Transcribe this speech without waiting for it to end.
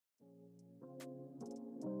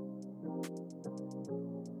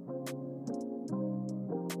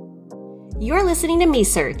You're listening to Me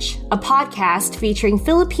Search, a podcast featuring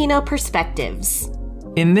Filipino perspectives.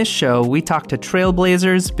 In this show, we talk to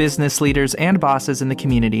trailblazers, business leaders, and bosses in the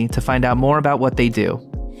community to find out more about what they do.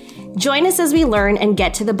 Join us as we learn and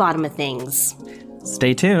get to the bottom of things.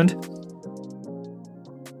 Stay tuned.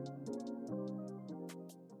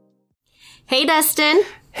 Hey, Dustin.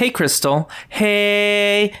 Hey, Crystal.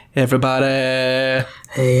 Hey, everybody.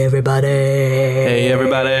 Hey, everybody. Hey,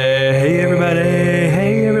 everybody. Hey, everybody.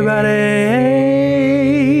 Hey, everybody.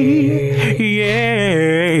 Yeah.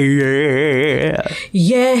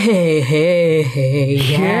 Yeah,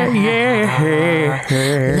 yeah, yeah.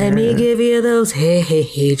 Let me give you those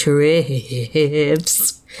hey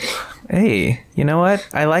trips. Hey, you know what?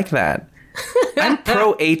 I like that. I'm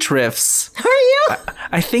pro H riffs. Are you?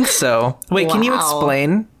 I think so. Wait, Can you Wow.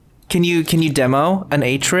 explain? Can you demo an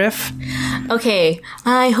H riff? Okay.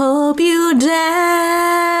 I hope you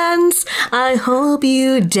dance. I hope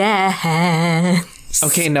you dance.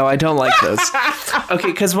 Okay, no, I don't like those. Okay,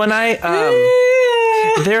 because when I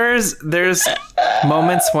there's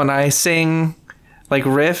moments when I sing like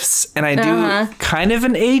riffs and I do kind of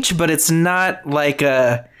an H, but it's not like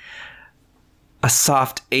a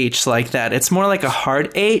soft H like that. It's more like a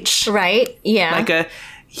hard H. Right? Yeah. Like a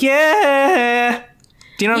yeah.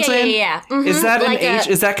 Do you know what I'm saying? Yeah. Mhm. Is that Like an H?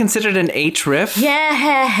 Is that considered an H riff?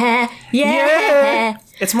 Yeah.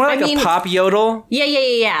 It's more like a pop yodel.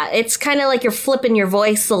 Yeah. It's kind of like you're flipping your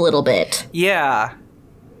voice a little bit. Yeah.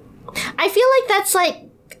 I feel like that's like...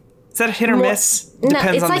 Is that a hit or miss? No,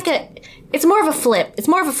 Depends it's on like it's more of a flip. It's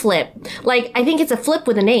more of a flip. Like, I think it's a flip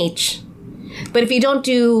with an H. But if you don't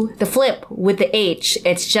do the flip with the H,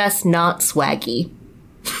 it's just not swaggy.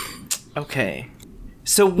 Okay.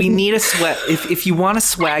 So we need a swag. If you want a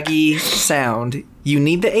swaggy sound, you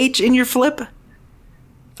need the H in your flip?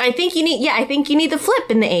 I think you need the flip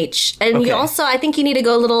in the H. And Okay. you also, I think you need to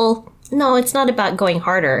go a little... No, it's not about going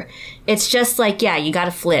harder. It's just like, yeah, you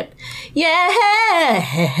gotta flip. Yeah!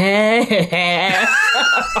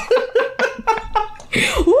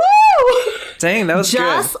 Woo! Dang, that was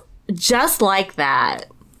good. Just like that.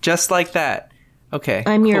 Just like that. Okay.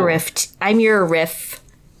 I'm your cool. riff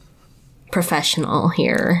professional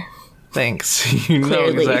here. Thanks. You know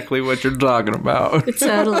Clearly. exactly what you're talking about.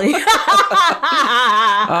 Totally.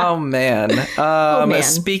 Oh, man. man.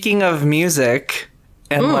 Speaking of music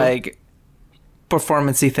and like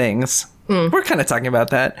performance-y things, we're kind of talking about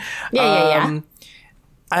that. Yeah.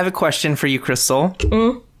 I have a question for you, Crystal.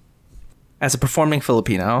 As a performing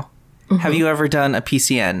Filipino, have you ever done a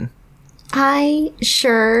PCN? I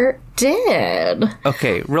sure did.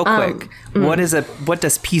 Okay, real quick. What does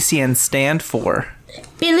PCN stand for?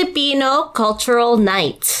 Filipino Cultural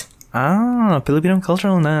Night. Ah, Filipino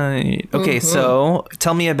Cultural Night. Okay, so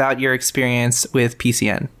tell me about your experience with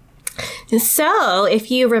PCN. So, if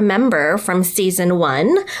you remember from season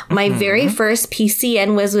 1, my very first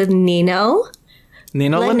PCN was with Nino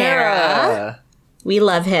Lanera. Lanera. We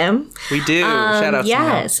love him. We do. Shout out to him.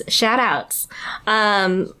 Yes, shout outs.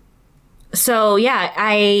 So yeah,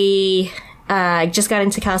 I just got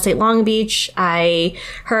into Cal State Long Beach. I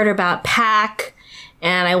heard about PAC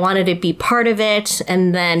and I wanted to be part of it.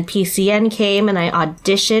 And then PCN came and I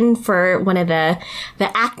auditioned for one of the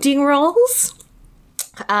acting roles.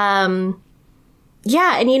 Yeah,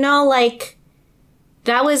 and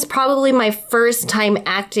that was probably my first time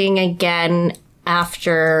acting again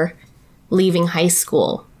after leaving high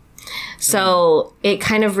school. So it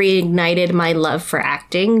kind of reignited my love for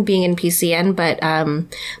acting, being in PCN. But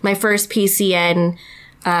my first PCN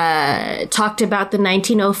talked about the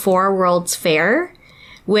 1904 World's Fair,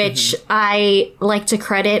 which I like to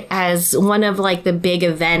credit as one of the big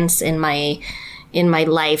events in my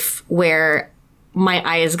life where my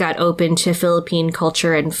eyes got open to Philippine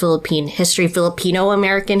culture and Philippine history,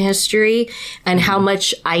 Filipino-American history, and how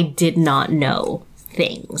much I did not know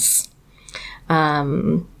things.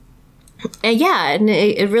 And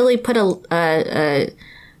it really put a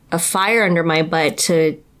fire under my butt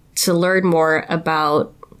to learn more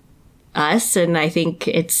about us, and I think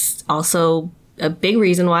it's also a big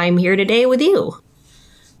reason why I'm here today with you.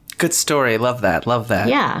 Good story. Love that.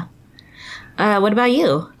 Yeah. What about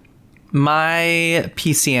you? My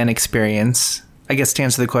PCN experience, I guess to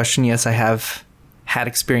answer the question, yes, I have had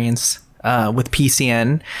experience with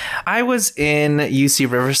PCN. I was in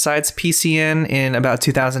UC Riverside's PCN in about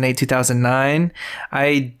 2008, 2009.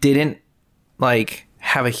 I didn't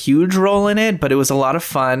have a huge role in it, but it was a lot of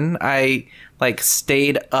fun. I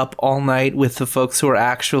stayed up all night with the folks who were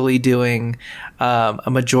actually doing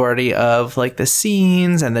a majority of the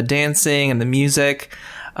scenes and the dancing and the music.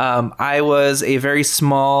 I was a very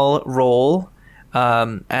small role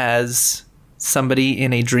as somebody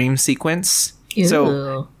in a dream sequence. Ew.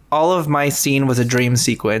 So all of my scene was a dream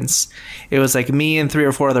sequence. It was like me and 3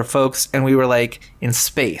 or 4 other folks, and we were like in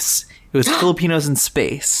space. It was Filipinos in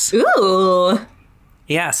space. Ooh.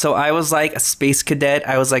 Yeah, so I was like a space cadet.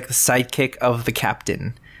 I was like the sidekick of the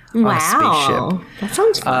captain on a Wow. spaceship. That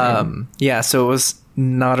sounds fun. Yeah, so it was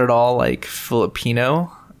not at all like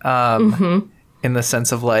Filipino in the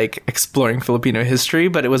sense of like exploring Filipino history,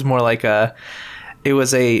 but it was more like it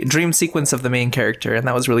was a dream sequence of the main character, and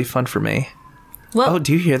that was really fun for me. Well, Oh,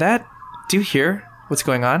 do you hear that? Do you hear what's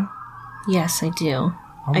going on? yes, I do.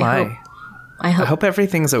 Oh my. I I hope. hope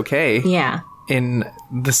everything's okay Yeah. in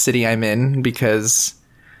the city I'm in, because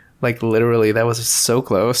like literally that was so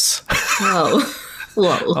close. Whoa.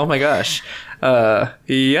 Whoa. Oh my gosh. Yikes.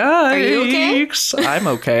 you okay? I'm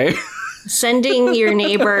okay. Sending your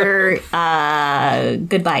neighbor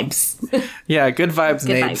good vibes. Yeah, good vibes,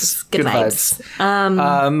 Good Nates. vibes. Good vibes.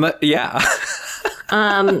 Yeah.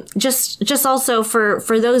 Just also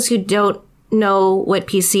for those who don't know what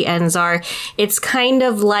PCNs are, it's kind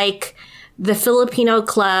of like the Filipino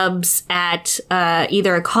clubs at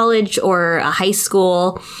either a college or a high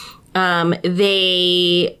school.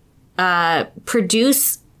 They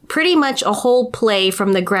produce pretty much a whole play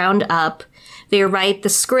from the ground up. They write the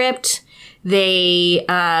script. They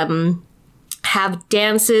have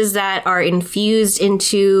dances that are infused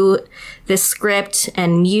into the script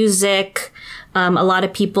and music. A lot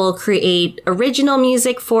of people create original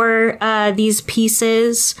music for these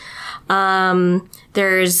pieces.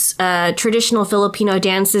 There's traditional Filipino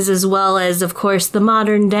dances, as well as, of course, the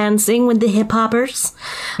modern dancing with the hip hoppers.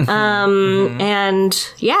 And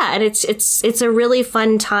yeah, and it's a really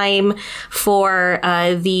fun time for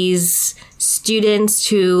these students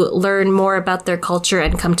to learn more about their culture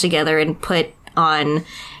and come together and put on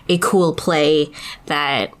a cool play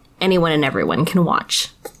that anyone and everyone can watch.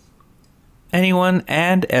 Anyone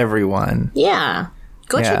and everyone. Yeah.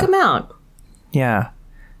 Go Yeah. check them out. Yeah.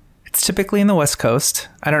 It's typically in the West Coast.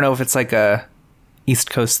 I don't know if it's like a East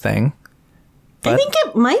Coast thing. I think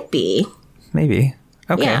it might be. Maybe.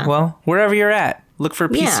 Okay. Yeah. Well, wherever you're at, look for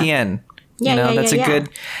PCN. Yeah, yeah, that's yeah, a good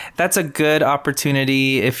that's a good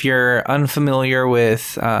opportunity if you're unfamiliar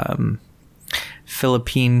with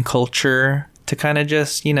Philippine culture to kind of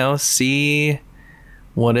just, see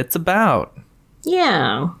what it's about.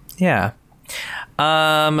 Yeah. Yeah.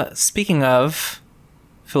 Speaking of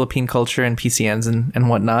Philippine culture and PCNs and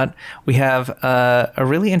whatnot, we have a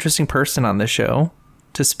really interesting person on the show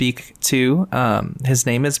to speak to. His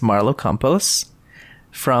name is Marlo Campos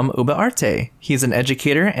from Ube Arte. He's an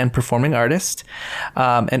educator and performing artist.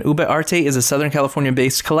 And Ube Arte is a Southern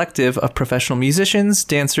California-based collective of professional musicians,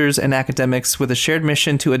 dancers, and academics with a shared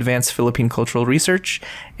mission to advance Philippine cultural research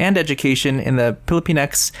and education in the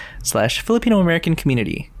Filipinx/Filipino-American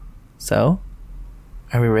community. So,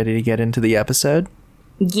 are we ready to get into the episode?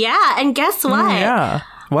 Yeah, and guess what? Yeah.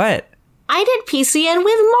 What? I did PCN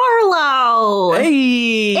with Marlo.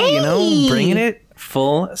 Hey, bringing it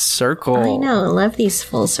full circle. I know, I love these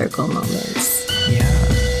full circle moments. Yeah.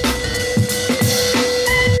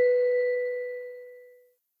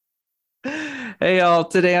 Hey, y'all.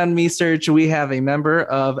 Today on Me Search, we have a member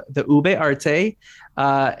of the Ube Arte,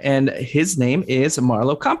 and his name is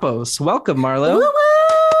Marlo Campos. Welcome, Marlo.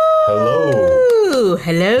 Hello. Ooh,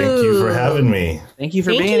 hello. Thank you for having me. Thank you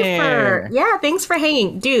for being here. Yeah, thanks for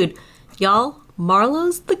hanging. Dude, y'all,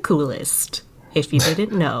 Marlo's the coolest. If you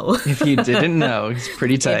didn't know. If you didn't know, he's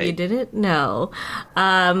pretty If you tight. didn't know.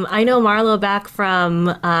 I know Marlo back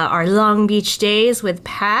from our Long Beach days with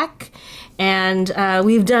Pac, and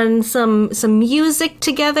we've done some music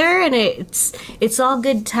together, and it's all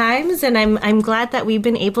good times, and I'm glad that we've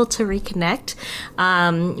been able to reconnect.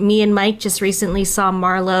 Me and Mike just recently saw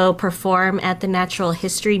Marlo perform at the Natural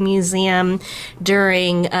History Museum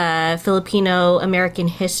during Filipino American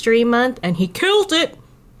History Month, and he killed it,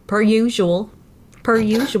 per usual. Per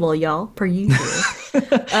usual, y'all. Per usual.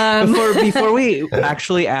 Before we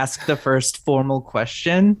actually ask the first formal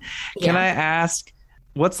question, can I ask,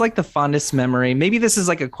 what's like the fondest memory? Maybe this is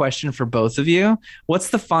like a question for both of you.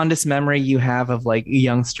 What's the fondest memory you have of like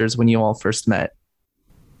youngsters when you all first met?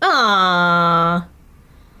 Aww.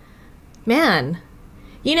 Man.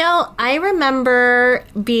 I remember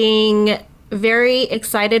being very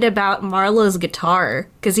excited about Marlo's guitar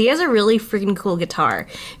because he has a really freaking cool guitar.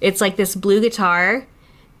 It's like this blue guitar,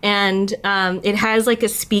 and it has like a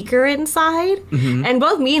speaker inside. Mm-hmm. And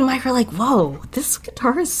both me and Mike were like, whoa, this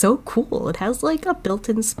guitar is so cool. It has like a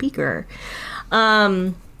built-in speaker.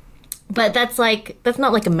 But that's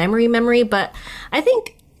not like a memory, but I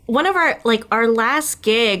think one of our last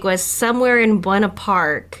gig was somewhere in Buena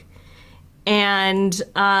Park. And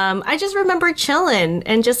I just remember chilling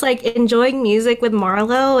and just like enjoying music with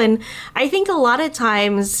Marlo. And I think a lot of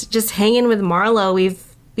times just hanging with Marlo,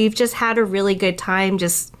 we've just had a really good time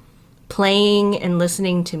just playing and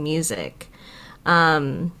listening to music.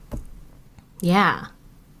 Yeah.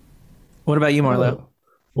 What about you, Marlo?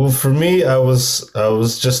 Well, for me, I was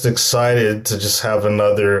just excited to just have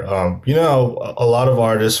another. A lot of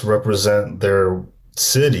artists represent their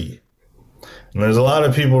city, and there's a lot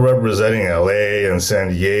of people representing LA and San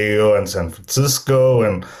Diego and San Francisco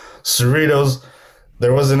and Cerritos.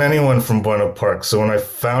 There wasn't anyone from Buena Park, so when I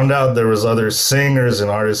found out there was other singers and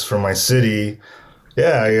artists from my city,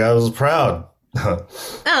 yeah, I was proud. And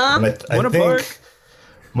I think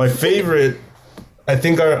my favorite. I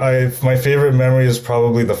think my favorite memory is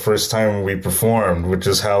probably the first time we performed, which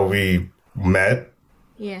is how we met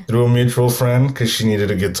through a mutual friend because she needed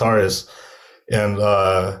a guitarist. And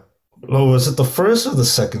was it the first or the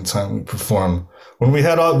second time we performed? When we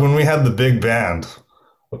had the big band.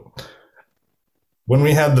 When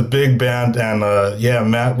we had the big band and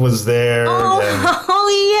Matt was there.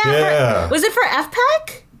 Yeah. Was it for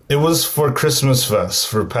FPAC? It was for Christmas Fest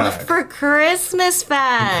for PAC. For Christmas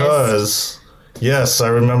Fest. Because yes, I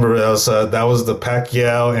remember that was the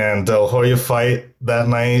Pacquiao and Del Hoya fight that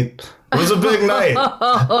night. It was a big night.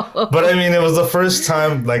 But I mean, it was the first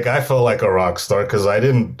time like I felt like a rock star because I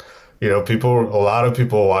didn't, a lot of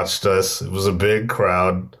people watched us. It was a big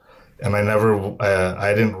crowd. And I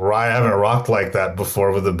haven't rocked like that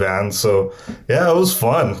before with a band. So yeah, it was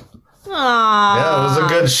fun. Aww. Yeah, it was a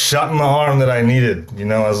good shot in the arm that I needed,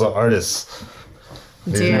 as an artist.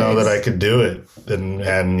 Didn't know that I could do it.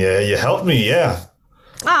 And yeah, you helped me, yeah.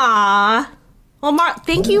 Aww. Well, Mark,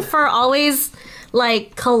 thank you for always,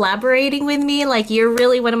 like, collaborating with me. Like, you're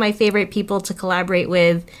really one of my favorite people to collaborate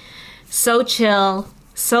with. So chill,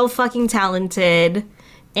 so fucking talented.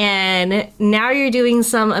 And now you're doing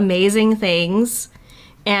some amazing things.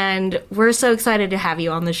 And we're so excited to have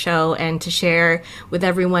you on the show and to share with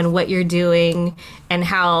everyone what you're doing and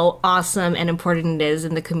how awesome and important it is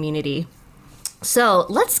in the community. So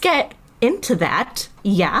let's get into that.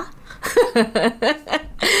 Yeah.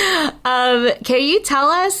 Can you tell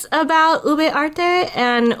us about Ube Arte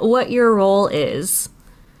and what your role is?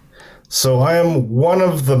 So I am one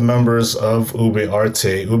of the members of Ube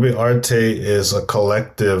Arte. Ube Arte is a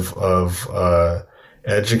collective of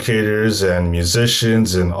educators and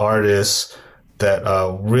musicians and artists that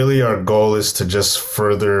really our goal is to just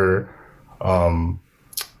further the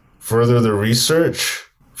research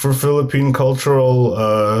for Philippine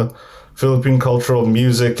cultural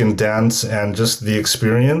music and dance and just the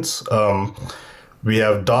experience. We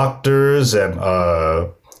have doctors and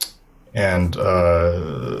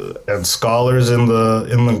scholars in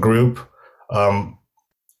the group.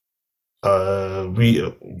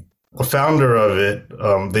 The founder of it,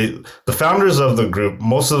 the founders of the group,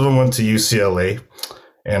 most of them went to UCLA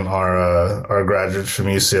and are graduates from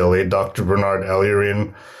UCLA. Dr. Bernard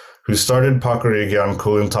Eliarin, who started Pakarigan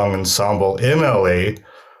Kulintang Ensemble in LA.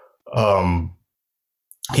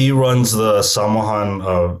 He runs the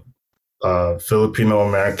Samahan Filipino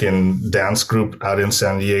American dance group out in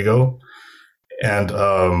San Diego. And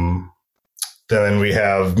then we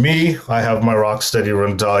have me. I have my rocksteady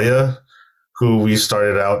Rondalia, who we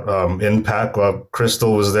started out in PAC.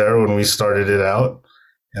 Crystal was there when we started it out.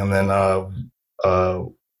 And then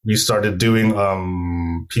we started doing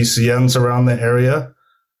PCNs around the area.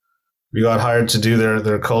 We got hired to do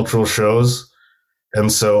their cultural shows.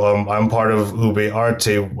 And so I'm part of Ube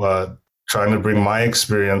Arte, trying to bring my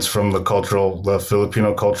experience from the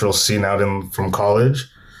Filipino cultural scene out from college.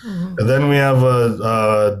 Mm-hmm. And then we have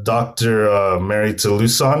Dr. Mary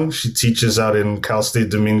Tulusan. She teaches out in Cal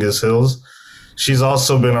State Dominguez Hills. She's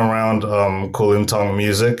also been around Kulintang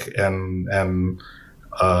music and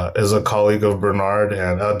is a colleague of Bernard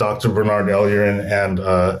and Dr. Bernard Eliarin and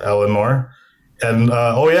Eleanor. And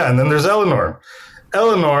and then there's Eleanor.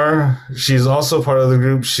 Eleanor, she's also part of the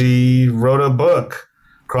group. She wrote a book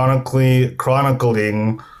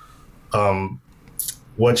chronicling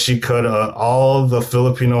what she could, all the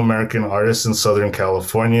Filipino American artists in Southern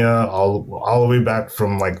California, all the way back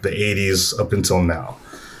from like the 80s up until now.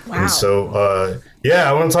 Wow. And so,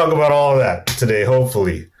 I want to talk about all of that today,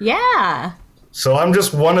 hopefully. Yeah. So I'm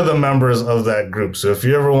just one of the members of that group. So if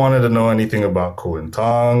you ever wanted to know anything about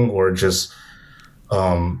Kulintang or just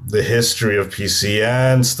the history of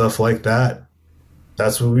PCN, stuff like that,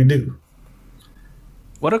 that's what we do.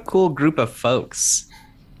 What a cool group of folks.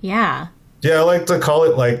 Yeah. Yeah, I like to call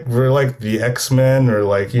it like we're like the X-Men or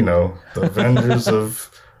like, the Avengers of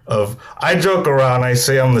I joke around, I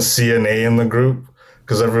say I'm the CNA in the group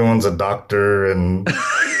because everyone's a doctor and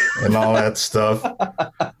all that stuff.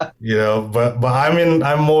 But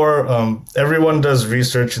I'm more, everyone does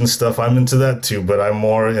research and stuff. I'm into that too, but I'm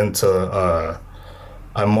more into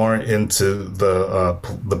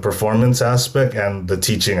the performance aspect and the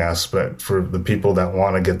teaching aspect for the people that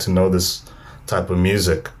want to get to know this type of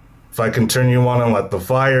music. If I can turn you on and light the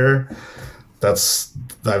fire,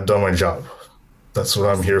 I've done my job. That's what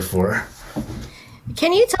I'm here for.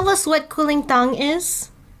 Can you tell us what Kulintang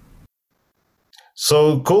is?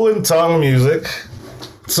 So Kulintang music.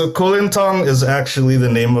 So Kulintang is actually the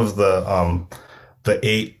name of the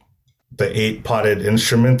eight potted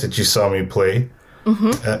instrument that you saw me play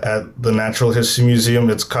at the Natural History Museum.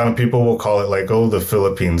 It's kind of, people will call it like, the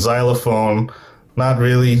Philippine xylophone. Not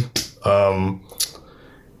really.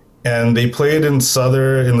 And they play it in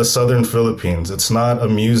the southern Philippines. It's not a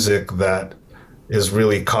music that is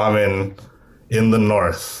really common in the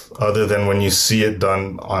north, other than when you see it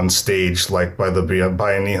done on stage, like by the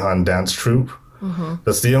Bayanihan dance troupe.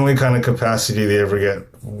 That's the only kind of capacity they ever get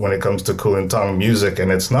when it comes to Kulintang music,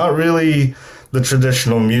 and it's not really the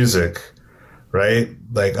traditional music, right?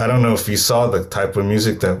 Like, I don't know if you saw the type of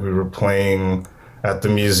music that we were playing at the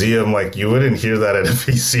museum. Like, you wouldn't hear that at a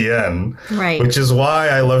PCN, right? Which is why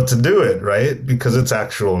I love to do it, right? Because it's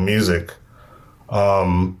actual music,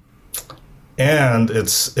 and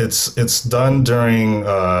it's done during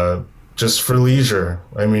just for leisure.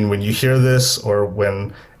 I mean, when you hear this or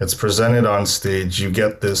when it's presented on stage, you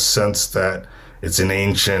get this sense that it's an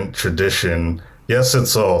ancient tradition. Yes,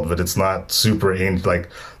 it's old, but it's not super ancient.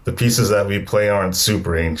 Like, the pieces that we play aren't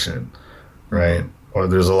super ancient, right? Or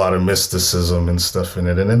there's a lot of mysticism and stuff in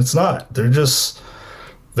it, and it's not. They're just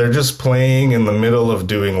playing in the middle of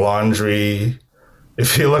doing laundry.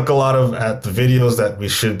 If you look at the videos that we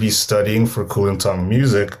should be studying for Kulintang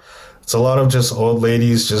music, it's a lot of just old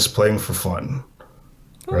ladies just playing for fun,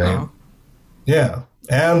 right? Wow. Yeah,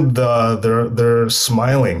 and they're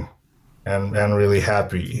smiling and really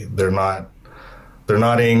happy. They're not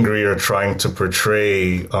angry or trying to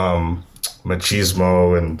portray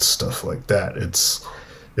machismo and stuff like that. It's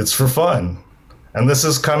for fun, and this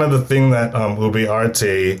is kind of the thing that Ube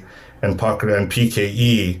Arte and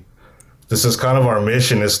PKE. This is kind of our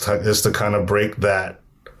mission, is to kind of break that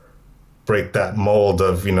mold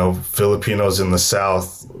of, Filipinos in the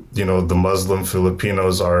South. The Muslim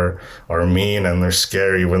Filipinos are mean and they're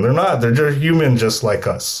scary, when they're not. They're just human, just like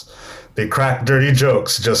us. They crack dirty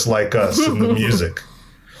jokes just like us in the music.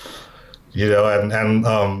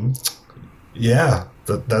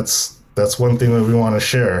 That's one thing that we want to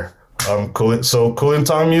share. So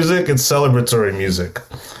Kulintang music, it's celebratory music,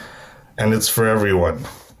 and it's for everyone.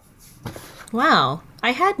 Wow,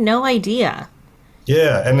 I had no idea.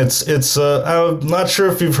 Yeah, and it's I'm not sure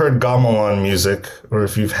if you've heard gamelan music, or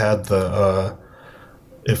if you've had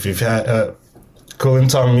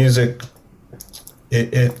Kulintang music.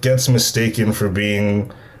 It gets mistaken for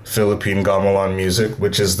being Philippine gamelan music,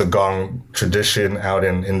 which is the gong tradition out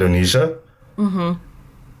in Indonesia.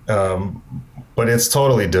 But it's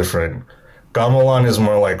totally different. Gamelan is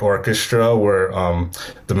more like orchestra, where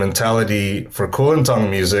the mentality for Kulintang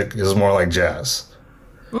music is more like jazz.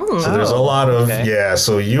 So there's a lot of,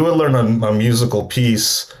 so you would learn a musical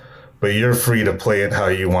piece, but you're free to play it how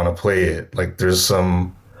you want to play it. Like, there's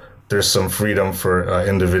some freedom for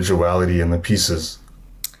individuality in the pieces.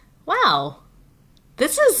 Wow.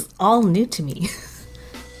 This is all new to me.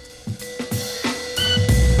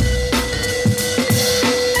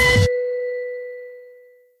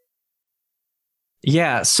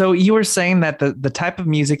 Yeah, so you were saying that the type of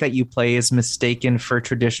music that you play is mistaken for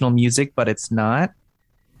traditional music, but it's not?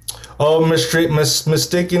 Oh,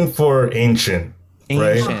 mistaken for ancient,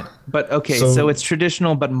 right? Ancient. But okay, so it's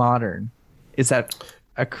traditional but modern. Is that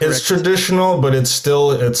a correct? It's traditional, but it's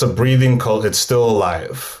a breathing cult. It's still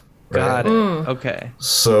alive. Right? Got it. Okay.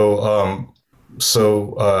 So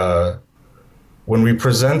when we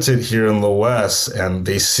present it here in the West, and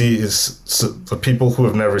they see the people who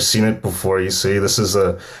have never seen it before, you say this is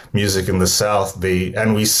a music in the South.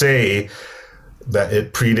 And we say that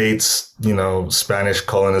it predates, Spanish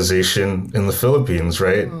colonization in the Philippines,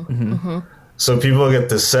 right? So people get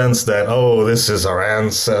the sense that, this is our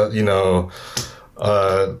ancestor.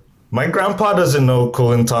 My grandpa doesn't know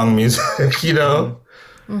Kulintang music,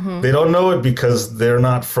 They don't know it because they're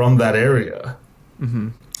not from that area.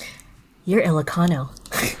 You're Ilocano.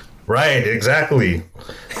 Right, exactly.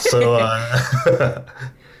 So,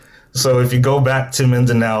 so if you go back to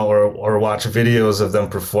Mindanao or watch videos of them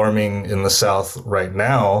performing in the South right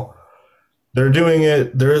now, they're doing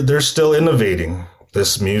it. They're still innovating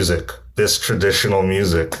this music, this traditional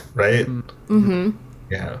music, right?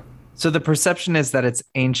 Yeah. So the perception is that it's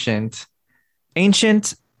ancient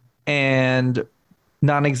and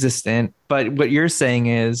non-existent. But what you're saying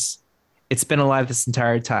is it's been alive this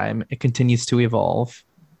entire time. It continues to evolve.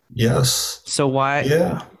 Yes. So why?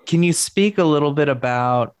 Yeah. Can you speak a little bit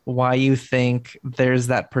about why you think there's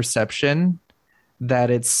that perception that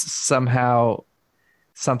it's somehow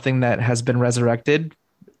something that has been resurrected,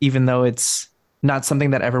 even though it's not something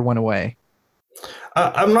that ever went away?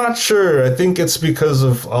 I'm not sure. I think it's because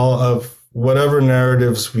of all of whatever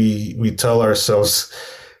narratives we tell ourselves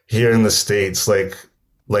here in the States. Like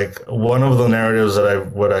one of the narratives that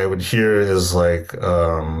I would hear is like,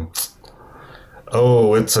 oh,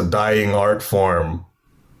 it's a dying art form.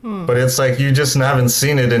 But it's like you just haven't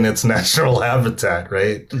seen it in its natural habitat,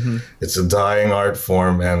 right? Mm-hmm. It's a dying art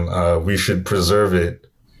form, and we should preserve it.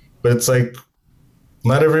 But it's like,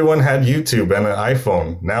 not everyone had YouTube and an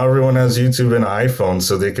iPhone. Now everyone has YouTube and an iPhone,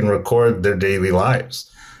 so they can record their daily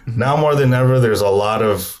lives. Mm-hmm. Now more than ever, there's a lot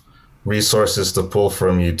of resources to pull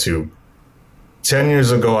from YouTube. 10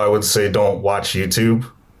 years ago, I would say don't watch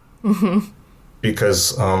YouTube. Mm-hmm.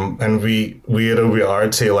 Because, and we at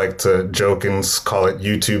OBRT like to joke and call it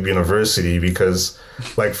YouTube University because,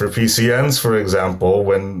 like for PCNs, for example,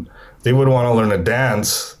 when they would want to learn a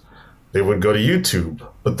dance, they would go to YouTube.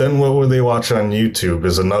 But then what would they watch on YouTube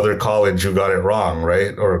is another college who got it wrong,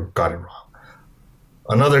 right? Or got it wrong.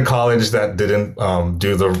 Another college that didn't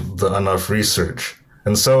do the enough research.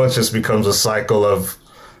 And so it just becomes a cycle of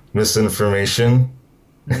misinformation.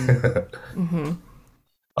 Mm-hmm.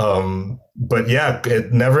 But yeah,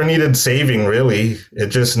 it never needed saving, really. It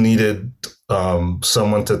just needed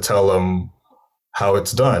someone to tell them how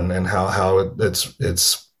it's done and how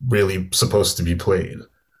it's really supposed to be played.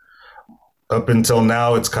 Up until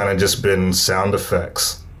now, it's kind of just been sound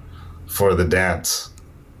effects for the dance,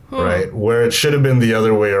 right? Where it should have been the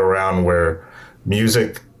other way around, where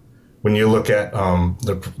music, when you look at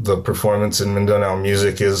the performance in Mindanao,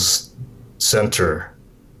 music is center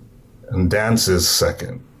and dance is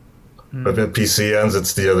second. But at PCNs,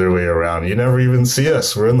 it's the other way around. You never even see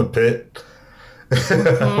us. We're in the pit.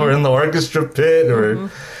 We're in the orchestra pit.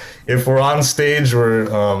 Or if we're on stage,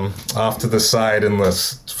 we're off to the side in the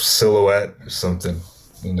silhouette or something,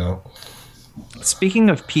 you know. Speaking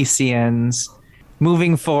of PCNs,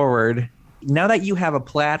 moving forward, now that you have a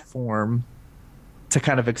platform to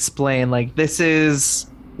kind of explain, like, this is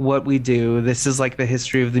what we do, this is like the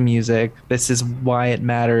history of the music, this is why it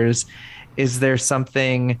matters, is there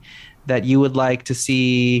something that you would like to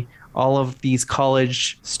see all of these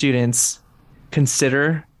college students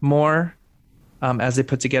consider more as they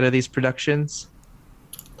put together these productions?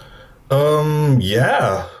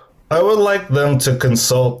 Yeah. I would like them to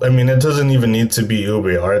consult. I mean, it doesn't even need to be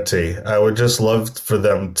Ube Arte. I would just love for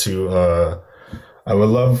them to, I would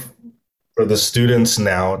love for the students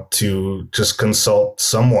now to just consult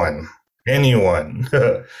someone, anyone.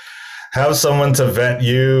 Have someone to vet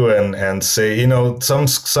you and say, you know, some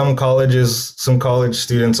college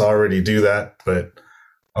students already do that, but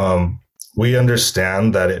we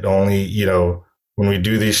understand that it only, you know, when we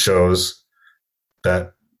do these shows,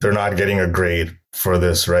 that they're not getting a grade for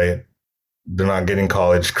this, right? They're not getting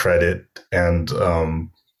college credit, and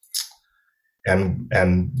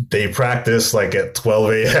they practice like at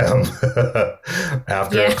 12 a.m.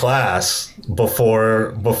 after a class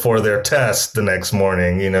before their test the next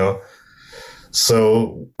morning, you know.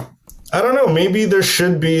 So I don't know, maybe there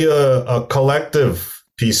should be a collective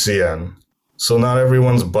PCN. So not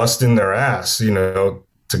everyone's busting their ass, you know,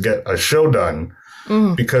 to get a show done.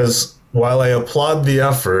 Because while I applaud the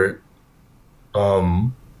effort,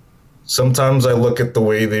 sometimes I look at the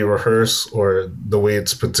way they rehearse or the way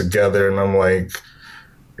it's put together and I'm like,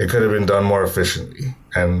 it could have been done more efficiently.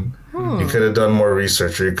 And you could have done more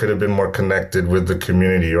research, or you could have been more connected with the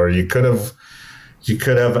community, or you could have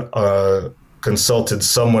consulted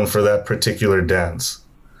someone for that particular dance,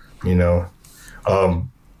 you know.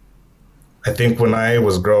 I think when I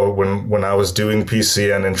was when I was doing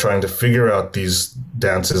PCN and trying to figure out these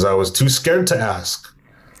dances, I was too scared to ask.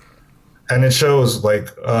 And it shows, like,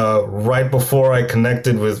 right before I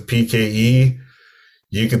connected with PKE,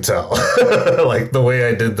 you could tell. Like, the way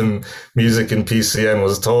I did the music in PCN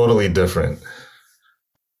was totally different.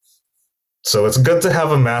 So it's good to have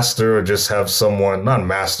a master, or just have someone, not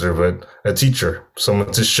master, but a teacher,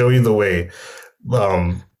 someone to show you the way.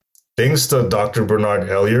 Thanks to Dr. Bernard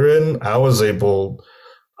Ellerin,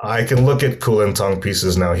 I can look at Kulintang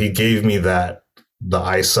pieces now. He gave me the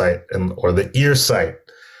eyesight or the ear sight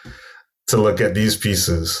to look at these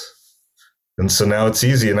pieces. And so now it's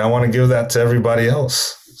easy, and I want to give that to everybody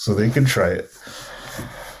else so they can try it.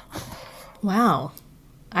 Wow.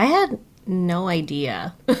 I had no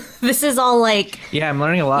idea. This is all like, Yeah, I'm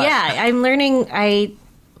learning a lot. yeah, I'm learning.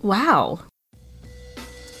 Wow.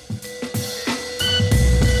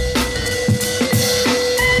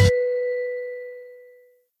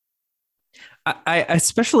 I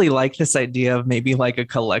especially like this idea of maybe like a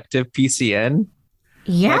collective PCN,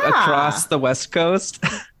 Yeah. like across the West Coast.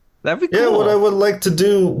 That'd be cool. Yeah, what I would like to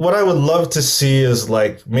do, what I would love to see is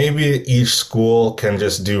like maybe each school can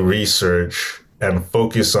just do research and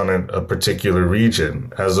focus on a particular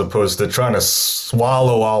region as opposed to trying to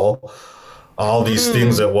swallow all these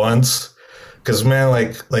things at once. Because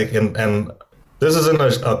man, and this isn't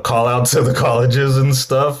a call out to the colleges and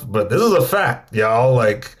stuff, but this is a fact, y'all.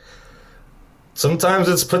 Like sometimes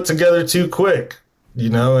it's put together too quick,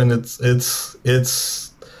 and it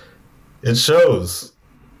shows.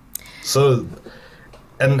 So,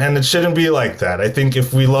 and it shouldn't be like that. I think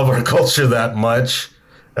if we love our culture that much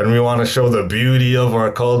and we want to show the beauty of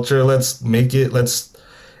our culture,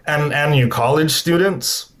 and you college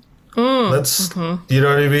students, you know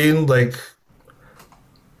what I mean? Like,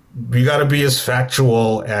 we got to be as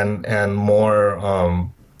factual and more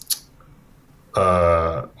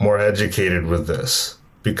educated with this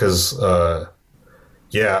because, I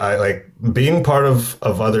like being part of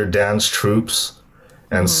other dance troupes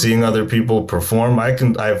and seeing other people perform.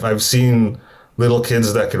 I've seen little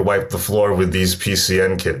kids that could wipe the floor with these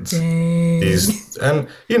PCN kids. And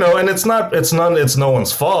it's no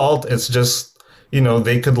one's fault. It's just,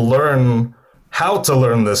 they could learn how to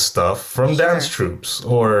learn this stuff from dance troupes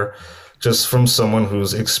or just from someone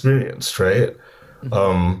who's experienced, right?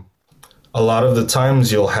 A lot of the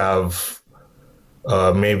times you'll have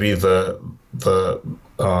maybe the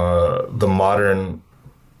modern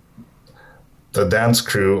the dance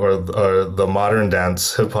crew or the modern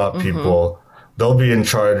dance hip hop people, they'll be in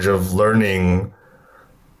charge of learning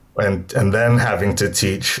and then having to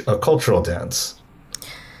teach a cultural dance.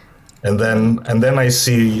 And then I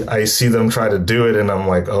see them try to do it and I'm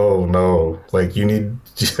like, oh no, like you need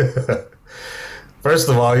first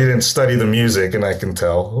of all, you didn't study the music and I can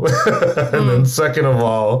tell. And then second of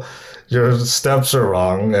all, your steps are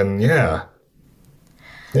wrong. And yeah,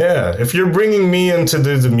 if you're bringing me in to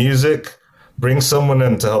do the music, bring someone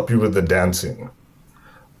in to help you with the dancing.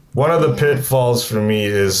 One of the pitfalls for me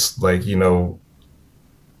is like,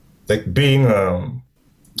 like being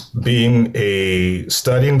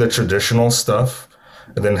studying the traditional stuff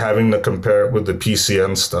and then having to compare it with the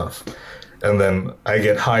PCN stuff. And then I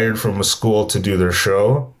get hired from a school to do their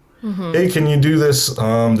show. Hey, can you do this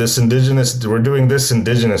we're doing this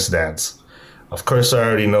indigenous dance. Of course, I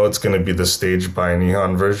already know it's going to be the Stage by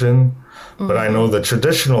Nihon version. But I know the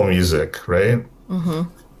traditional music, right?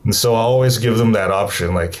 And so I always give them that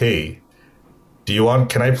option, like, hey,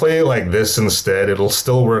 can I play like this instead? It'll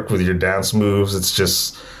still work with your dance moves. It's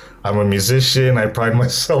just, I'm a musician. I pride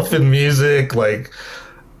myself in music. Like,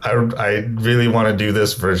 I really want to do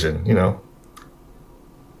this version,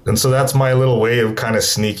 And so that's my little way of kind of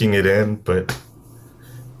sneaking it in. But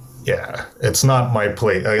yeah, it's not my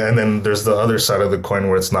place. And then there's the other side of the coin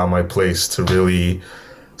where it's not my place to really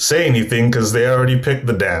say anything because they already picked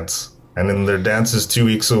the dance and then their dance is 2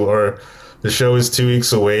 weeks or the show is 2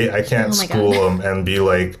 weeks away. I can't school them and be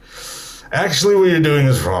like, actually what you're doing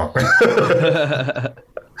is wrong.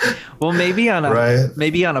 Well, maybe on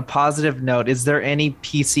a positive note, is there any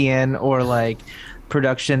PCN or like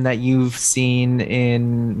production that you've seen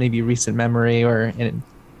in maybe recent memory or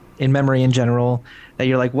in memory in general that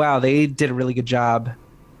you're like, wow, they did a really good job,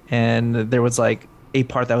 and there was like a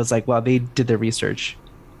part that was like, wow, they did their research?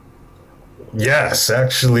 Yes,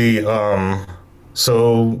 actually.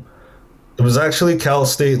 So it was actually Cal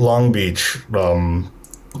State Long Beach.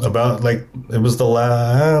 About like it was the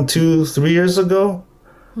last 2-3 years ago.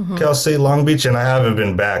 Cal State Long Beach, and I haven't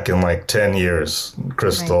been back in like 10 years,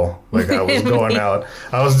 Crystal. Right. Like I was going out,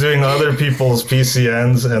 I was doing other people's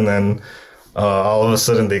PCNs, and then all of a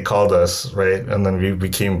sudden they called us, right? And then we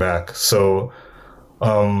came back. So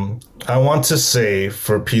I want to say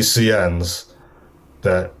for PCNs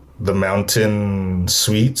that the Mountain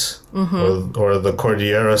Suite or the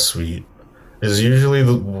Cordillera Suite is usually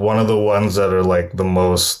one of the ones that are like the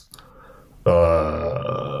most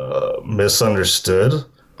misunderstood.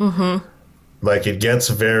 Like it gets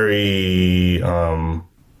very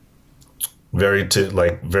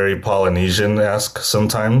Polynesian-esque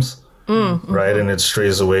sometimes, right? And it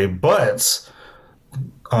strays away. But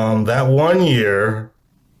that one year,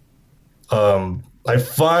 I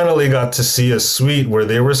finally got to see a suite where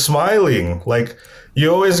they were smiling. Like, you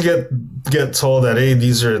always get told that, hey,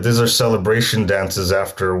 these are celebration dances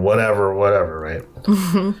after whatever, right?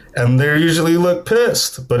 And they usually look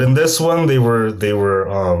pissed. But in this one, they were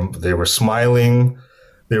smiling,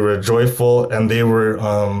 they were joyful, and they were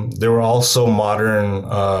also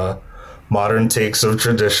modern takes of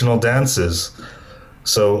traditional dances.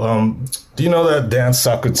 So, do you know that dance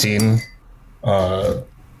Sakutin?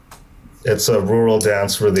 It's a rural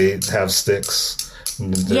dance where they have sticks.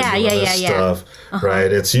 Yeah. Stuff,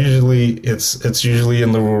 right? It's usually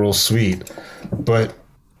in the rural suite, but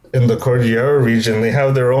in the Cordillera region, they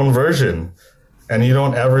have their own version, and you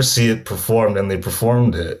don't ever see it performed, and they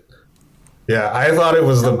performed it. Yeah, I thought it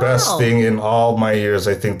was the best thing in all my years.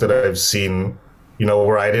 I think that I've seen,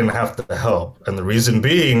 where I didn't have to help, and the reason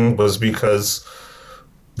being was because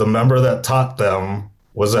the member that taught them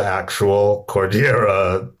was an actual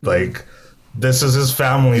Cordillera, like, this is his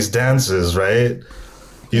family's dances, right?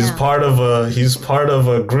 He's part of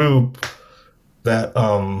a group that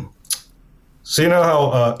so you know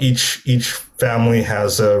how each family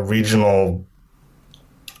has a regional,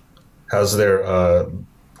 has their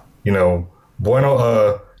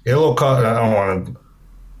Bueno Iloca, I don't want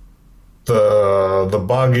the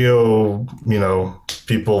Baguio,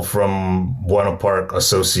 people from Buena Park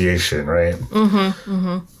Association, right?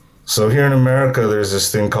 So here in America, there's this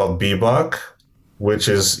thing called bebop, which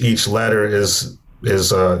is each letter is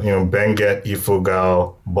Benguet,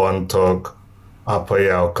 Ifugao, Bontoc,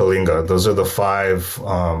 Apayao, Kalinga. Those are the 5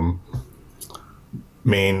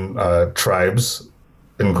 main tribes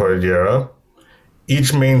in Cordillera.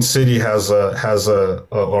 Each main city has a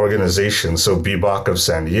organization. So bebop of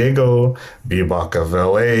San Diego, bebop of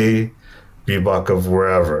LA, bebop of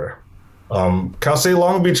wherever. Cal State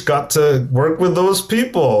Long Beach got to work with those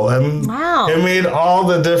people, and it made all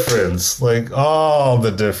the difference,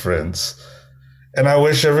 And I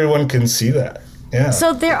wish everyone can see that. Yeah.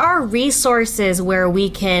 So there are resources where we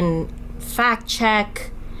can fact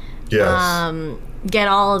check, get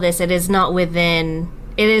all of this. It's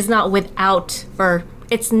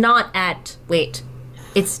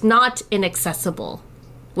not inaccessible.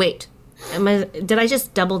 Wait, did I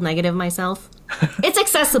just double negative myself? It's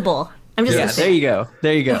accessible. I'm just gonna say.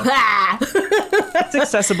 There you go. It's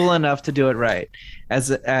accessible enough to do it right.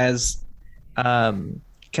 As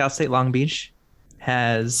Cal State Long Beach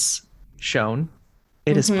has shown,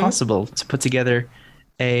 it is possible to put together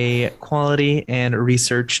a quality and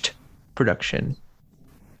researched production.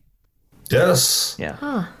 Yes. Yeah.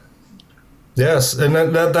 Huh. Yes, and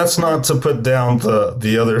that's not to put down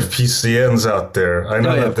the other PCNs out there. I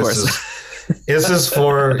know that this is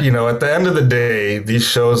for, at the end of the day, these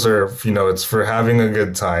shows are, it's for having a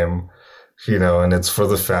good time, and it's for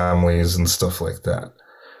the families and stuff like that.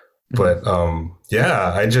 But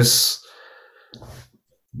I just,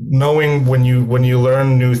 knowing when you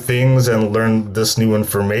learn new things and learn this new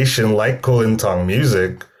information like Kulintang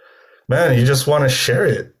music, man, you just want to share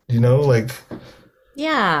it,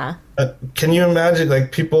 Yeah. Can you imagine,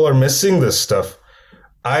 people are missing this stuff?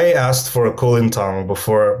 I asked for a kulintang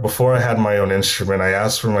before I had my own instrument. I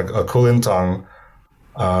asked for a kulintang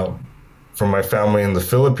from my family in the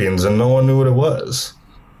Philippines, and no one knew what it was.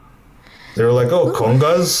 They were like, "Oh,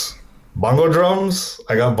 congas, bongo drums."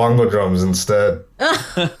 I got bongo drums instead.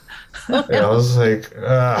 And I was like,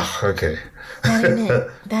 okay.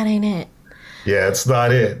 That ain't it. Yeah, it's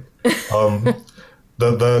not it.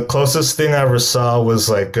 The closest thing I ever saw was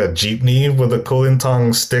a jeepney with a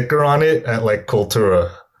Kulintang sticker on it at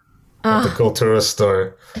Kultura, at the Kultura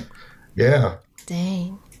store. Yeah.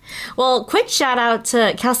 Dang. Well, quick shout out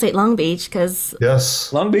to Cal State Long Beach because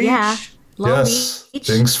Long Beach. Yeah, Long Beach.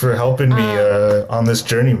 Thanks for helping me on this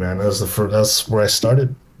journey, man. That's where I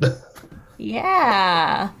started.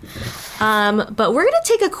 Yeah. But we're gonna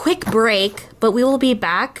take a quick break, but we will be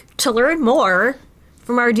back to learn more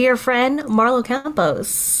from our dear friend Marlo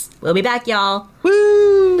Campos. We'll be back, y'all.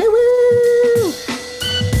 Woo! Woo!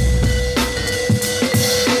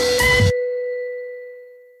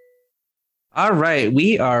 All right,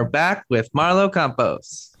 we are back with Marlo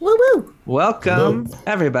Campos. Woo woo! Welcome,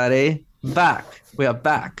 everybody, back. We are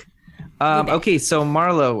back. Okay, so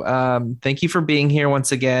Marlo, thank you for being here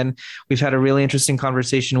once again. We've had a really interesting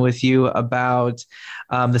conversation with you about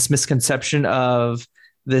this misconception of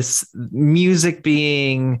this music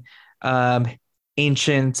being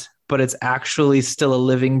ancient, but it's actually still a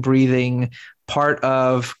living, breathing part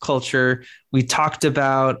of culture. We talked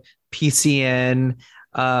about PCN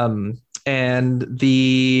and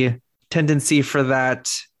the tendency for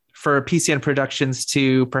PCN productions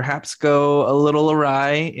to perhaps go a little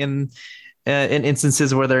awry in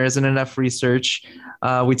instances where there isn't enough research.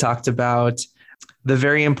 We talked about the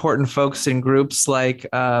very important folks in groups like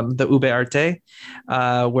the Ube Arte,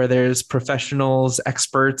 where there's professionals,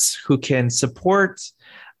 experts who can support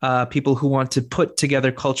people who want to put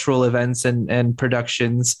together cultural events and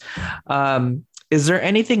productions. Is there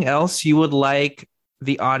anything else you would like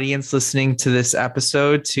the audience listening to this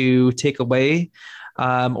episode to take away,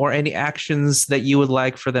 or any actions that you would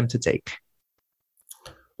like for them to take?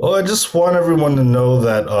 Well, I just want everyone to know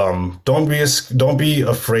that don't be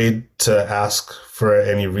afraid to ask for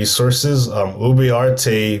any resources. Ube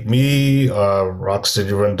Arte, me, Rocksteady,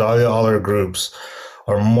 Rondalia, all our groups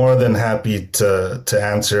are more than happy to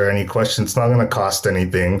answer any questions. It's not going to cost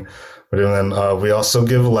anything. But then we also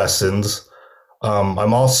give lessons.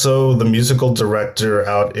 I'm also the musical director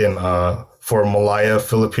out in for Malaya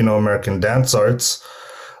Filipino American Dance Arts,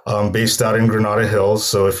 based out in Granada Hills.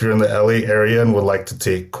 So if you're in the LA area and would like to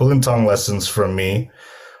take Kulintang lessons from me,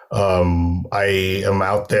 I am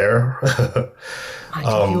out there. I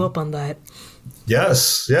take you up on that.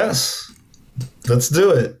 Yes. Let's do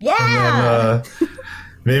it. Yeah. And then,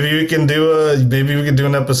 maybe we can do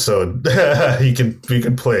an episode. we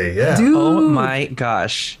could play. Yeah. Dude. Oh my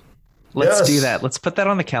gosh. Let's do that. Let's put that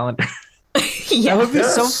on the calendar. Yeah. That would be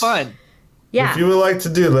so fun. Yeah. If you would like to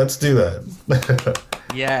do, let's do that.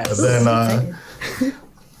 Yes.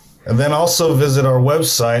 And then also visit our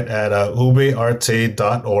website at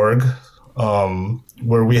ubearte.org,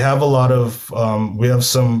 where we have a lot of we have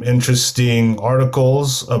some interesting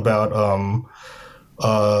articles about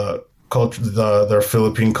culture, their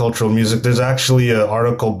Philippine cultural music. There's actually an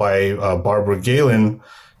article by Barbara Galen.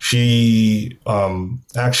 She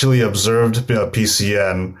actually observed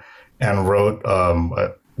PCN and wrote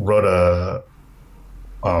a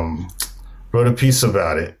piece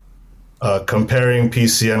about it, comparing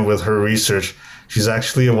PCN with her research. She's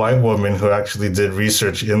actually a white woman who actually did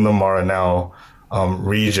research in the Maranao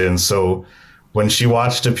region. So when she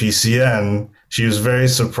watched a PCN, she was very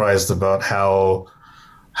surprised about how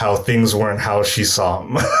things weren't how she saw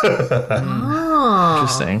them.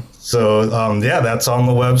 Interesting. So, that's on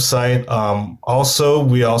the website.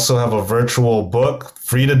 We also have a virtual book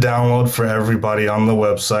free to download for everybody on the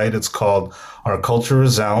website. It's called Our Culture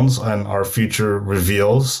Resounds and Our Future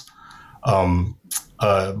Reveals,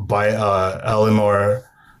 by Eleanor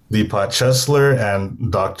Lipat Chesler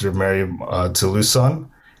and Dr. Mary Tulusan.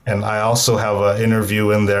 And I also have an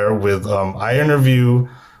interview in there with, I interview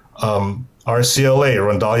RCLA,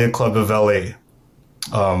 Rondalia Club of LA,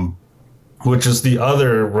 which is the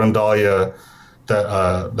other Rondalia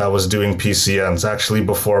that was doing PCNs. Actually,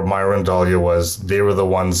 before my Rondalia was, they were the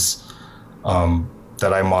ones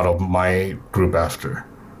that I modeled my group after.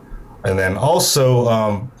 And then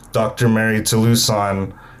also, Dr. Mary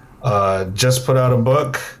Tulusan just put out a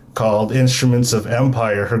book called Instruments of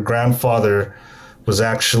Empire. Her grandfather was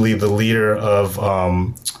actually the leader of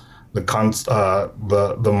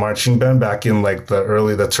the marching band back in like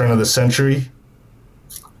the turn of the century.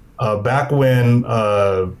 Back when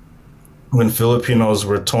Filipinos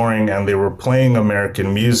were touring and they were playing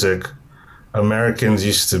American music, Americans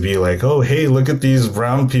used to be like, "Oh, hey, look at these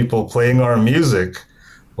brown people playing our music."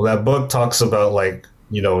 Well, that book talks about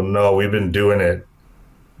no, we've been doing it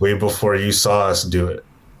way before you saw us do it.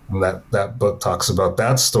 And that book talks about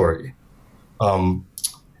that story. And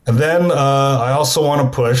then I also want to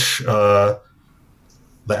push the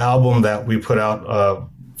album that we put out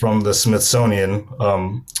from the Smithsonian.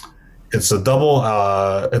 It's a double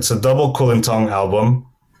Kulintang album,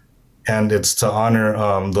 and it's to honor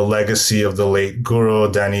the legacy of the late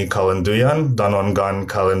Guro Danny Kalanduyan, Danongan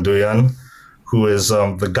Kalanduyan, who is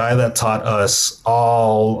the guy that taught us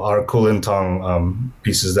all our Kulintang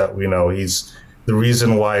pieces that we know. He's the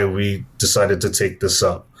reason why we decided to take this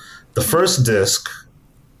up. The first disc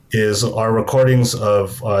is our recordings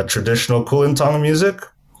of traditional Kulintang music.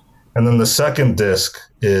 And then the second disc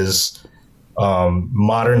is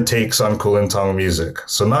modern takes on Kulintang music.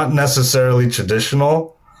 So not necessarily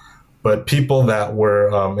traditional, but people that were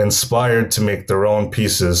inspired to make their own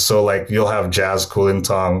pieces. So like you'll have jazz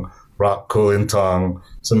Kulintang, rock Kulintang,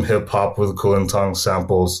 some hip hop with Kulintang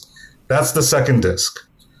samples. That's the second disc.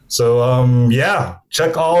 So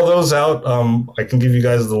check all those out. I can give you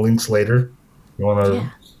guys the links later. You want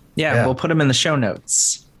to? Yeah, we'll put them in the show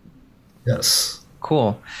notes. Yes.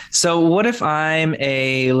 Cool. So what if I'm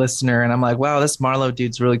a listener and I'm like, wow, this Marlo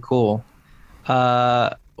dude's really cool.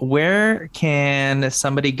 Where can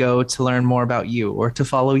somebody go to learn more about you or to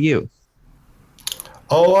follow you?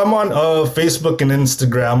 Oh, I'm on Facebook and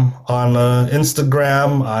Instagram. On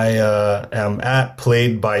Instagram, I am at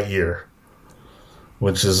Played by Ear,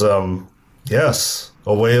 which is, yes.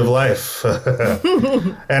 a way of life,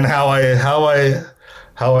 and how I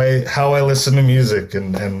listen to music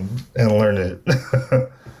and learn it.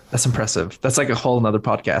 That's impressive. That's like a whole nother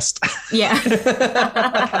podcast. Yeah.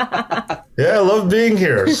 Yeah, I love being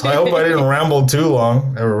here. So I hope I didn't ramble too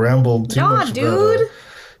long. I rambled too much. Nah, dude.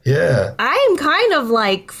 Yeah. I am kind of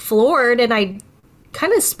like floored and I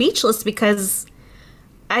kind of speechless because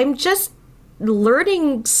I'm just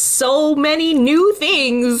learning so many new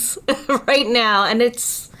things right now. And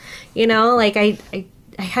it's, like I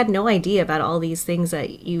had no idea about all these things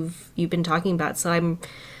that you've been talking about. So I'm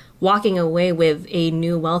walking away with a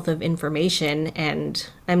new wealth of information and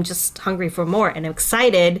I'm just hungry for more and I'm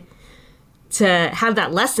excited to have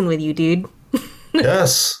that lesson with you, dude.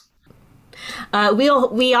 Yes.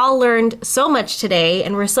 We all learned so much today,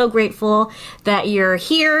 and we're so grateful that you're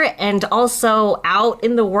here and also out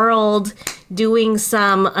in the world doing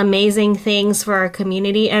some amazing things for our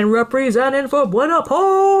community and representing for Buena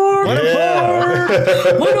Park,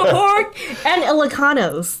 Buena Park, and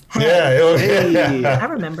Ilocanos. Yeah. I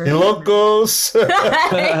remember. Ilocos.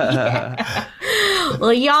 Yeah.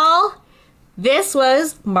 Well, y'all, this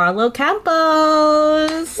was Marlo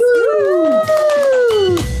Campos. Woo!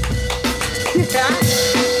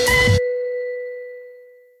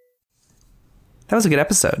 That was a good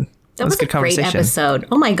episode. That was a good conversation. Great episode.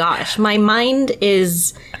 Oh my gosh, my mind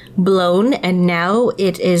is blown, and now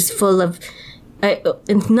it is full of.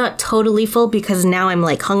 It's not totally full because now I'm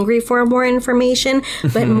like hungry for more information,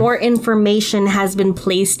 but more information has been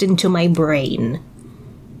placed into my brain.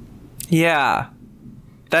 Yeah,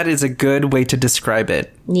 that is a good way to describe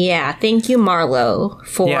it. Yeah, thank you, Marlo,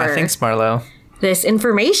 for thanks, Marlo. This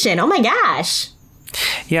information. Oh my gosh.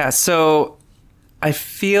 Yeah, so I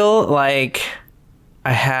feel like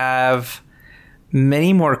I have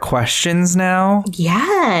many more questions now.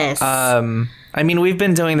 Yes. I mean, we've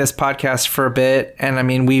been doing this podcast for a bit, and I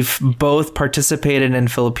mean, we've both participated in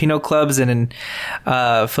Filipino clubs and in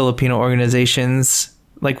Filipino organizations.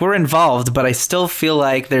 Like, we're involved, but I still feel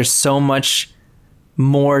like there's so much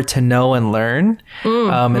more to know and learn.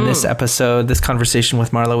 In this episode, this conversation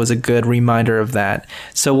with Marlo was a good reminder of that.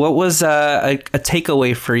 So what was a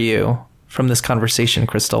takeaway for you from this conversation,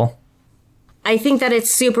 Crystal? I think that it's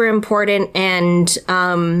super important and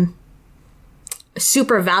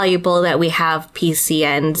super valuable that we have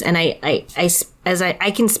PCNs. And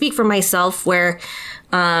I can speak for myself where,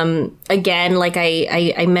 again, like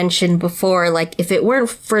I mentioned before, like if it weren't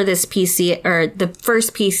for this PC or the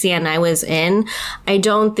first PCN I was in, I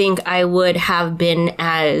don't think I would have been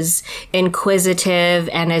as inquisitive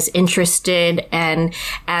and as interested and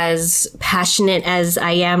as passionate as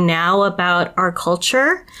I am now about our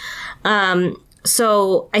culture.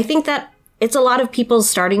 So I think that it's a lot of people's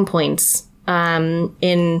starting points,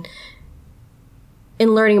 in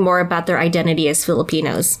learning more about their identity as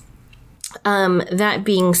Filipinos. That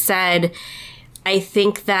being said, I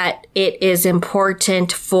think that it is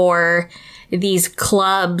important for these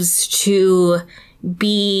clubs to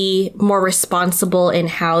be more responsible in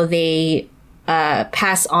how they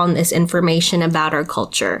pass on this information about our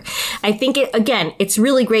culture. I think it's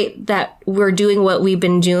really great that we're doing what we've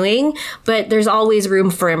been doing, but there's always room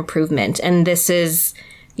for improvement. And this is,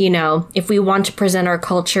 if we want to present our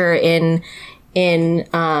culture in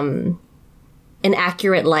an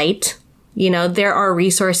accurate light, there are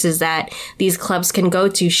resources that these clubs can go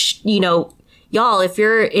to. Y'all, if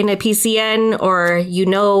you're in a PCN or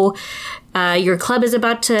your club is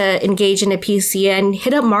about to engage in a PCN,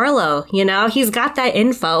 hit up Marlo. He's got that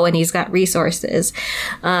info and he's got resources.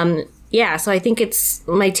 So I think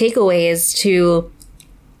my takeaway is to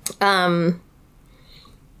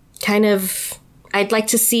I'd like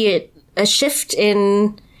to see a shift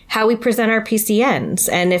in how we present our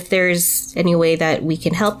PCNs. And if there's any way that we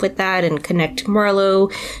can help with that and connect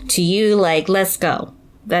Marlo to you, let's go.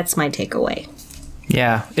 That's my takeaway.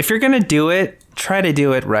 Yeah. If you're going to do it, try to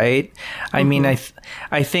do it right. I mean, I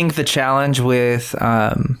think the challenge with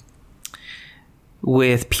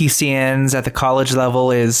PCNs at the college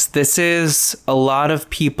level is this is a lot of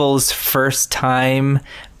people's first time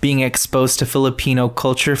being exposed to Philippine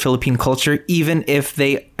culture, even if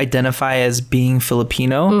they identify as being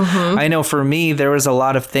Filipino. I know for me, there was a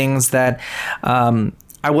lot of things that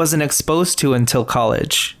I wasn't exposed to until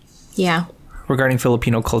college. Yeah. Regarding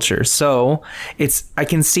Filipino culture. So I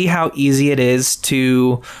can see how easy it is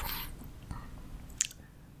to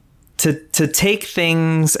take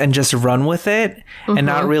things and just run with it and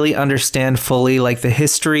not really understand fully like the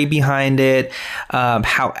history behind it,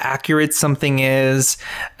 how accurate something is.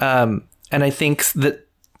 And I think that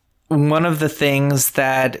one of the things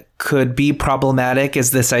that could be problematic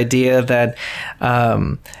is this idea that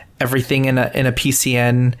everything in a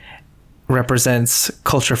PCN represents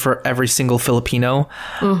culture for every single Filipino,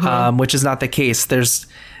 which is not the case. There's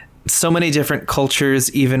so many different cultures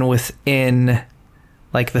even within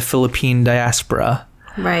like the Philippine diaspora.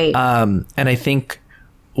 Right. And I think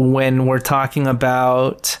when we're talking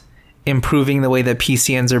about improving the way that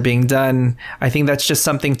PCNs are being done, I think that's just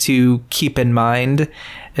something to keep in mind,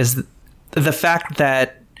 is the fact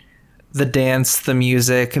that the dance, the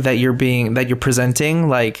music that you're presenting,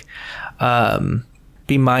 like,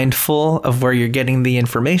 be mindful of where you're getting the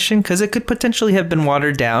information, because it could potentially have been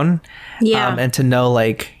watered down. Yeah. And to know,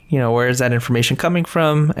 like, where is that information coming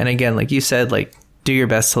from? And again, like you said, like, do your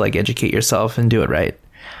best to like educate yourself and do it right.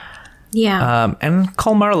 Yeah. And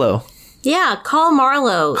call Marlo. Yeah, call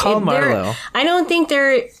Marlo. Call Marlo. I don't think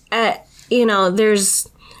there's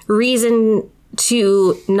reason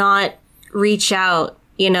to not reach out,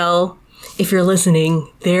 if you're listening,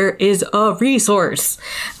 there is a resource.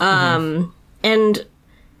 And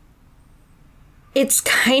it's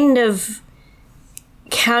kind of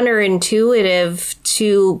counterintuitive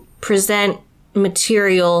to present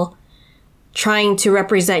material trying to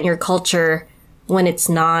represent your culture when it's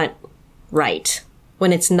not right,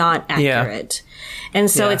 when it's not accurate. Yeah.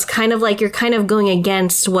 And so it's kind of like you're kind of going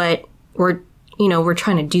against what we're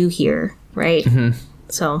trying to do here, right?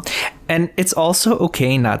 So, and it's also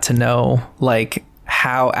okay not to know like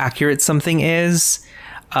how accurate something is,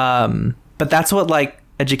 but that's what like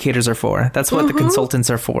educators are for. That's what the consultants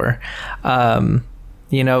are for.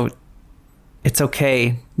 It's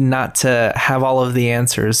okay not to have all of the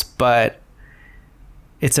answers, but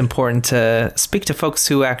it's important to speak to folks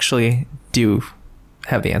who actually do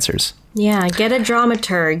have the answers. Yeah, get a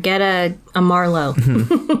dramaturg, get a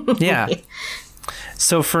Marlo. Yeah.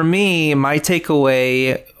 So for me, my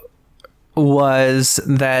takeaway was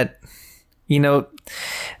that,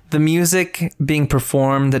 the music being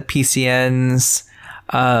performed at PCNs,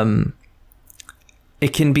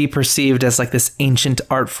 it can be perceived as like this ancient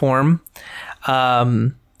art form.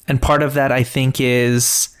 And part of that, I think,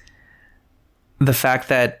 is the fact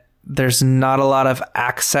that there's not a lot of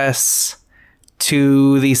access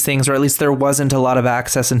to these things, or at least there wasn't a lot of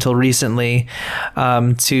access until recently,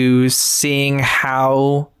 to seeing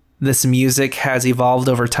how this music has evolved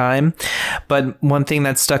over time. But one thing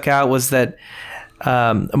that stuck out was that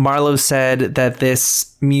Marlo said that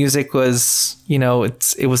this music was,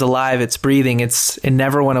 it was alive, it's breathing, it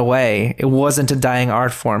never went away. It wasn't a dying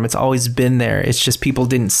art form. It's always been there. It's just people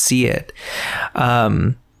didn't see it.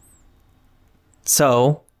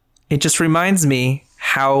 So it just reminds me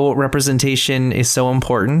how representation is so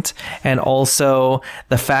important, and also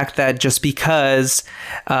the fact that just because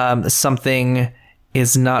something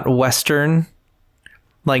is not Western,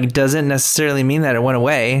 like, doesn't necessarily mean that it went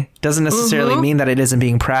away, doesn't necessarily mean that it isn't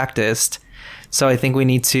being practiced. So I think we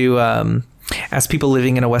need to, as people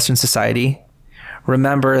living in a Western society,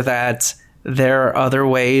 remember that there are other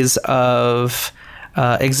ways of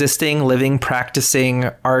existing, living, practicing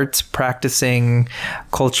art, practicing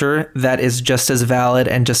culture that is just as valid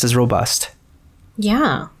and just as robust.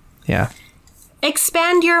 Yeah. Yeah.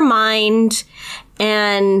 Expand your mind,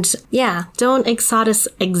 and don't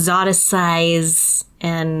exoticize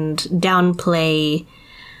and downplay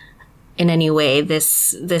in any way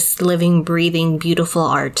this living, breathing, beautiful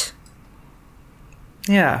art.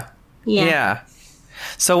 Yeah.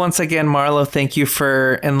 So once again, Marlo, thank you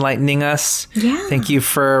for enlightening us. Yeah. Thank you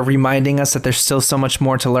for reminding us that there's still so much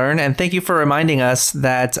more to learn. And thank you for reminding us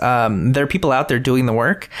that there are people out there doing the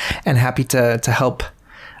work, and happy to help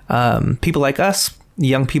people like us,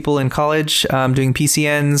 young people in college doing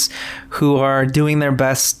PCNs, who are doing their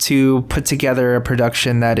best to put together a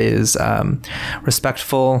production that is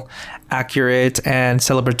respectful, accurate, and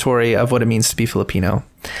celebratory of what it means to be Filipino.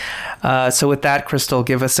 So with that, Crystal,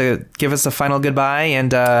 give us a final goodbye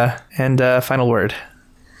and a final word.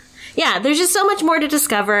 Yeah, there's just so much more to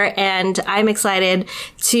discover, and I'm excited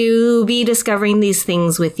to be discovering these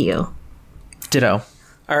things with you. Ditto.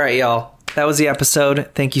 All right, y'all. That was the episode.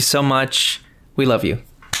 Thank you so much. We love you.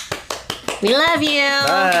 We love you.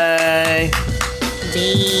 Bye.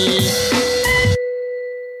 Bye.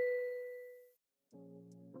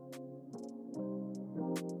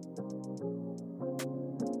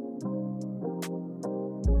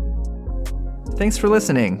 Thanks for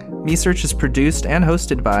listening. MeSearch is produced and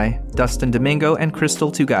hosted by Dustin Domingo and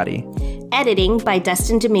Crystal Tugati. Editing by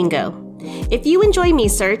Dustin Domingo. If you enjoy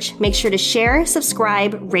MeSearch, make sure to share,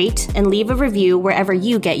 subscribe, rate, and leave a review wherever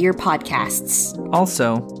you get your podcasts.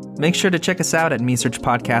 Also, make sure to check us out at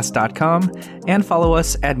MeSearchPodcast.com and follow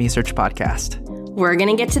us at MeSearchPodcast. We're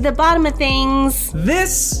gonna get to the bottom of things.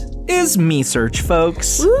 This is MeSearch,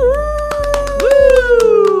 folks. Woo!